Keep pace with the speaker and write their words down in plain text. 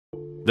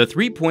The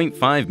 3.5mm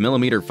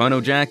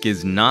phono jack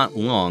is not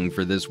long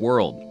for this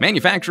world.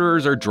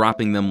 Manufacturers are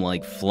dropping them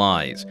like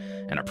flies,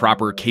 and a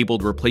proper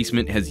cabled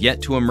replacement has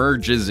yet to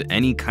emerge as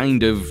any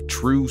kind of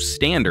true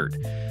standard.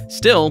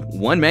 Still,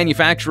 one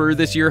manufacturer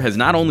this year has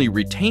not only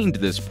retained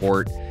this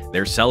port,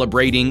 they're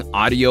celebrating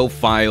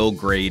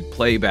audiophile-grade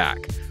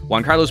playback.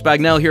 Juan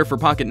Bagnell here for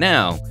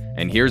Pocketnow,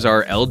 and here's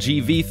our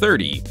LG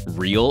V30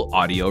 Real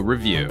audio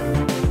review.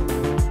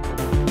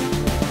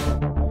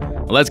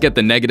 Let's get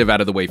the negative out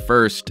of the way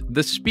first.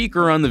 The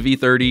speaker on the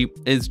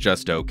V30 is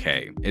just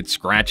okay. It's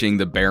scratching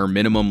the bare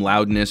minimum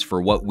loudness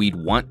for what we'd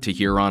want to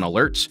hear on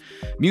alerts.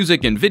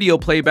 Music and video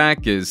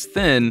playback is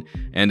thin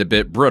and a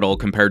bit brittle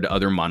compared to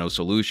other mono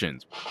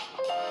solutions.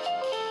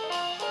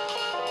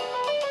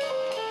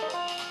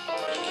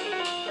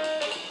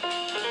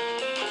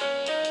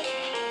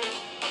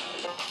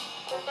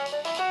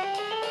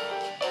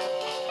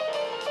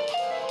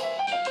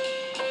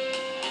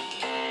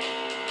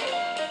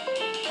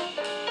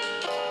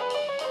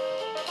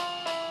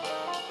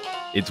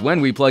 It's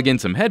when we plug in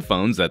some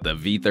headphones that the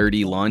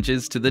V30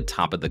 launches to the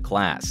top of the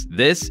class.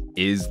 This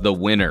is the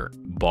winner,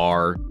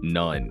 bar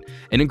none.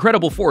 An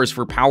incredible force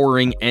for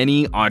powering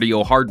any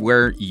audio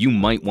hardware you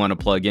might want to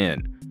plug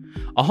in.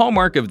 A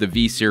hallmark of the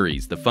V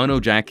series, the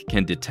phono jack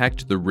can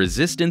detect the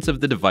resistance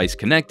of the device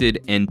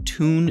connected and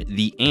tune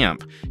the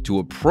amp to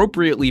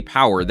appropriately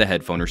power the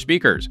headphone or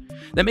speakers.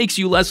 That makes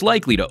you less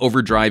likely to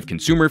overdrive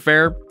consumer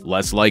fare,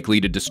 less likely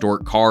to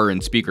distort car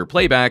and speaker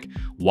playback,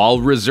 while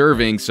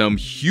reserving some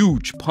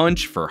huge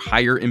punch for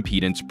higher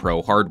impedance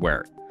pro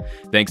hardware.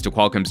 Thanks to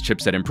Qualcomm's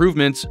chipset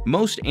improvements,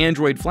 most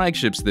Android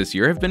flagships this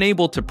year have been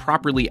able to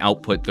properly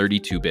output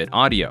 32-bit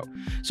audio.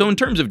 So in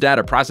terms of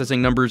data processing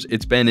numbers,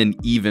 it's been an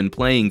even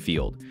playing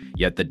field.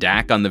 Yet the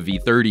DAC on the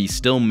V30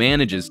 still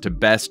manages to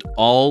best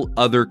all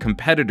other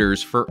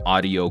competitors for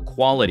audio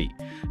quality.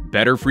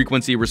 Better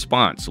frequency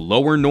response,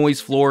 lower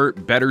noise floor,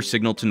 better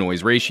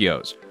signal-to-noise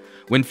ratios.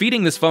 When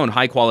feeding this phone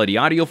high-quality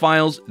audio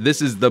files,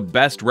 this is the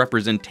best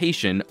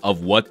representation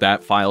of what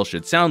that file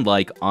should sound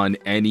like on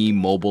any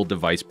mobile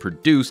device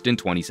produced in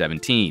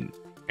 2017.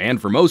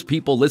 And for most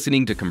people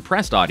listening to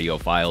compressed audio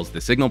files,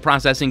 the signal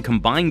processing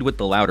combined with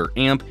the louder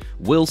amp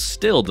will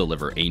still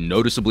deliver a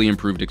noticeably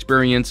improved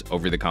experience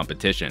over the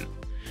competition.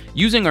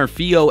 Using our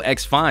FiiO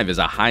X5 as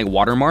a high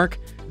watermark,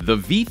 the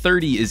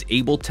V30 is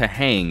able to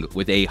hang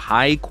with a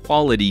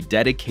high-quality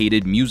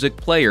dedicated music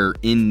player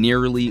in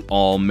nearly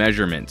all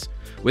measurements,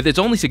 with its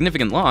only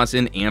significant loss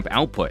in amp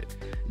output.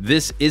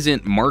 This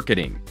isn't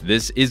marketing,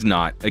 this is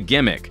not a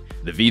gimmick.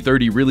 The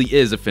V30 really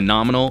is a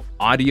phenomenal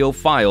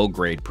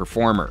audiophile-grade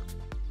performer.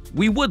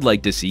 We would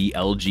like to see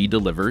LG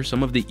deliver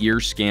some of the ear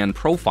scan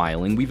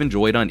profiling we've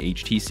enjoyed on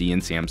HTC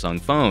and Samsung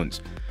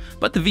phones.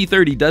 But the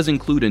V30 does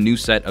include a new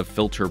set of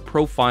filter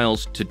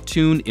profiles to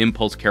tune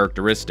impulse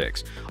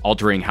characteristics,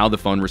 altering how the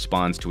phone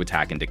responds to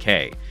attack and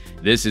decay.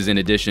 This is in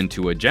addition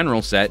to a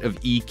general set of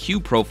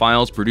EQ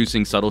profiles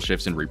producing subtle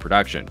shifts in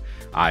reproduction.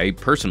 I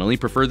personally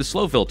prefer the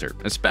slow filter,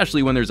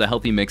 especially when there's a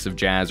healthy mix of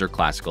jazz or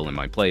classical in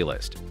my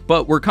playlist.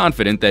 But we're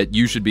confident that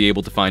you should be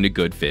able to find a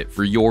good fit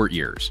for your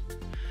ears.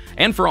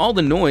 And for all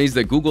the noise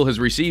that Google has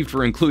received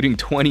for including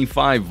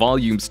 25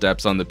 volume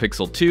steps on the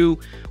Pixel 2,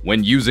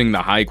 when using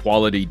the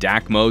high-quality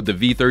DAC mode, the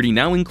V30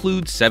 now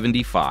includes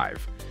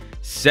 75.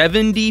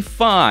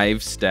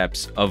 75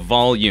 steps of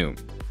volume.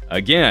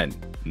 Again,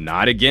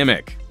 not a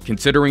gimmick.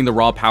 Considering the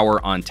raw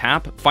power on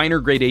tap, finer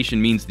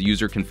gradation means the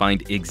user can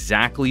find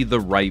exactly the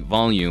right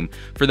volume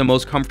for the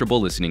most comfortable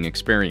listening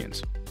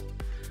experience.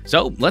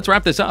 So let's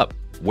wrap this up.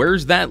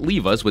 Where's that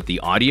leave us with the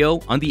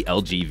audio on the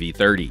LG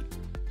V30?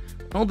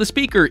 Well, the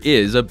speaker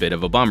is a bit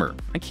of a bummer,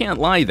 I can't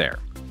lie there,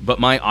 but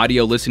my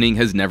audio listening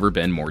has never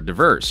been more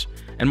diverse,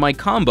 and my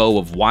combo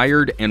of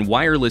wired and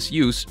wireless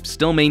use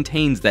still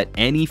maintains that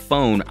any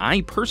phone I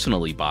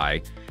personally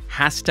buy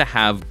has to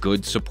have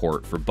good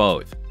support for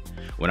both.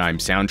 When I'm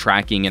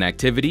soundtracking an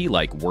activity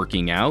like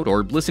working out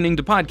or listening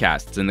to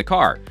podcasts in the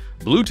car,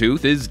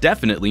 Bluetooth is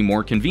definitely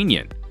more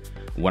convenient.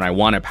 When I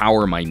want to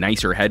power my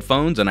nicer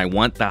headphones and I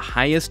want the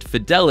highest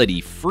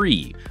fidelity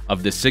free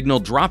of the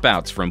signal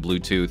dropouts from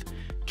Bluetooth,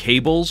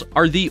 cables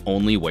are the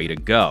only way to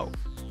go.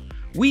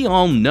 We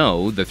all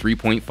know the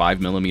 3.5mm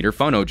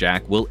phono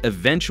jack will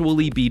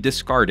eventually be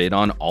discarded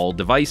on all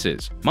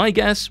devices, my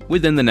guess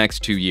within the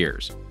next 2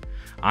 years.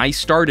 I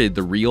started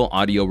the Real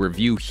audio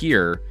review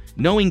here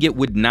knowing it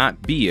would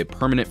not be a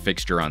permanent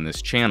fixture on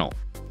this channel.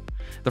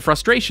 The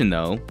frustration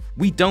though,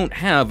 we don't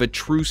have a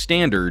true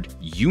standard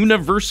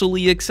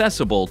universally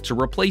accessible to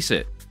replace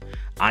it.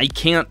 I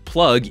can't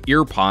plug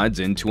earpods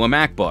into a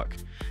MacBook,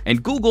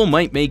 and Google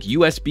might make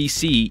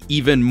USB-C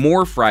even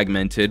more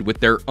fragmented with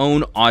their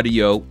own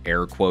audio,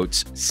 air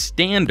quotes,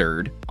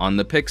 standard on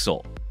the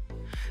Pixel.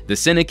 The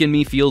cynic in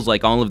me feels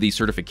like all of these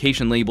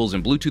certification labels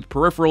and Bluetooth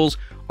peripherals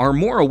are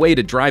more a way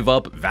to drive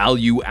up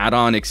value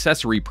add-on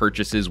accessory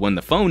purchases when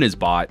the phone is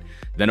bought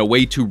than a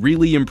way to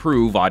really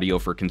improve audio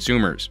for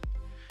consumers.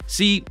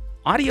 See,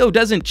 audio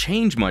doesn't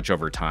change much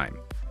over time.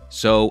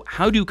 So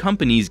how do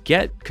companies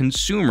get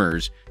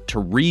consumers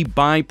to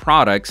rebuy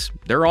products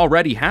they're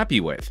already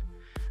happy with?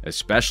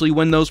 especially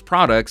when those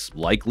products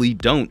likely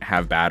don't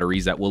have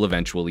batteries that will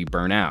eventually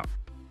burn out.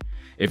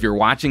 If you're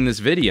watching this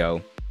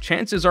video,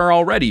 chances are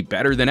already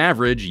better than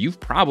average you've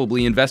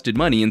probably invested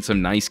money in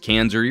some nice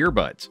cans or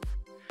earbuds.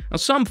 Now,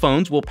 some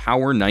phones will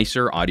power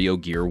nicer audio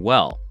gear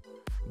well,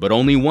 but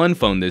only one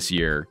phone this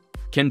year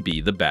can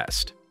be the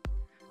best.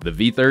 The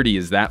V30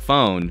 is that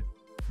phone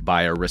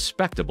by a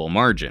respectable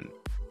margin.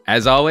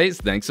 As always,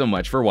 thanks so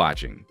much for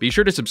watching. Be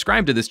sure to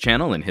subscribe to this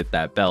channel and hit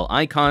that bell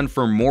icon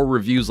for more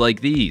reviews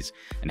like these,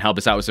 and help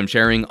us out with some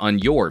sharing on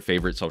your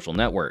favorite social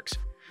networks.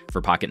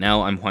 For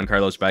Pocketnow, I'm Juan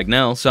Carlos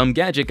Bagnell, some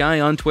gadget guy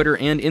on Twitter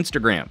and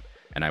Instagram,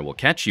 and I will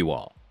catch you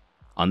all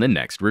on the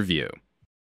next review.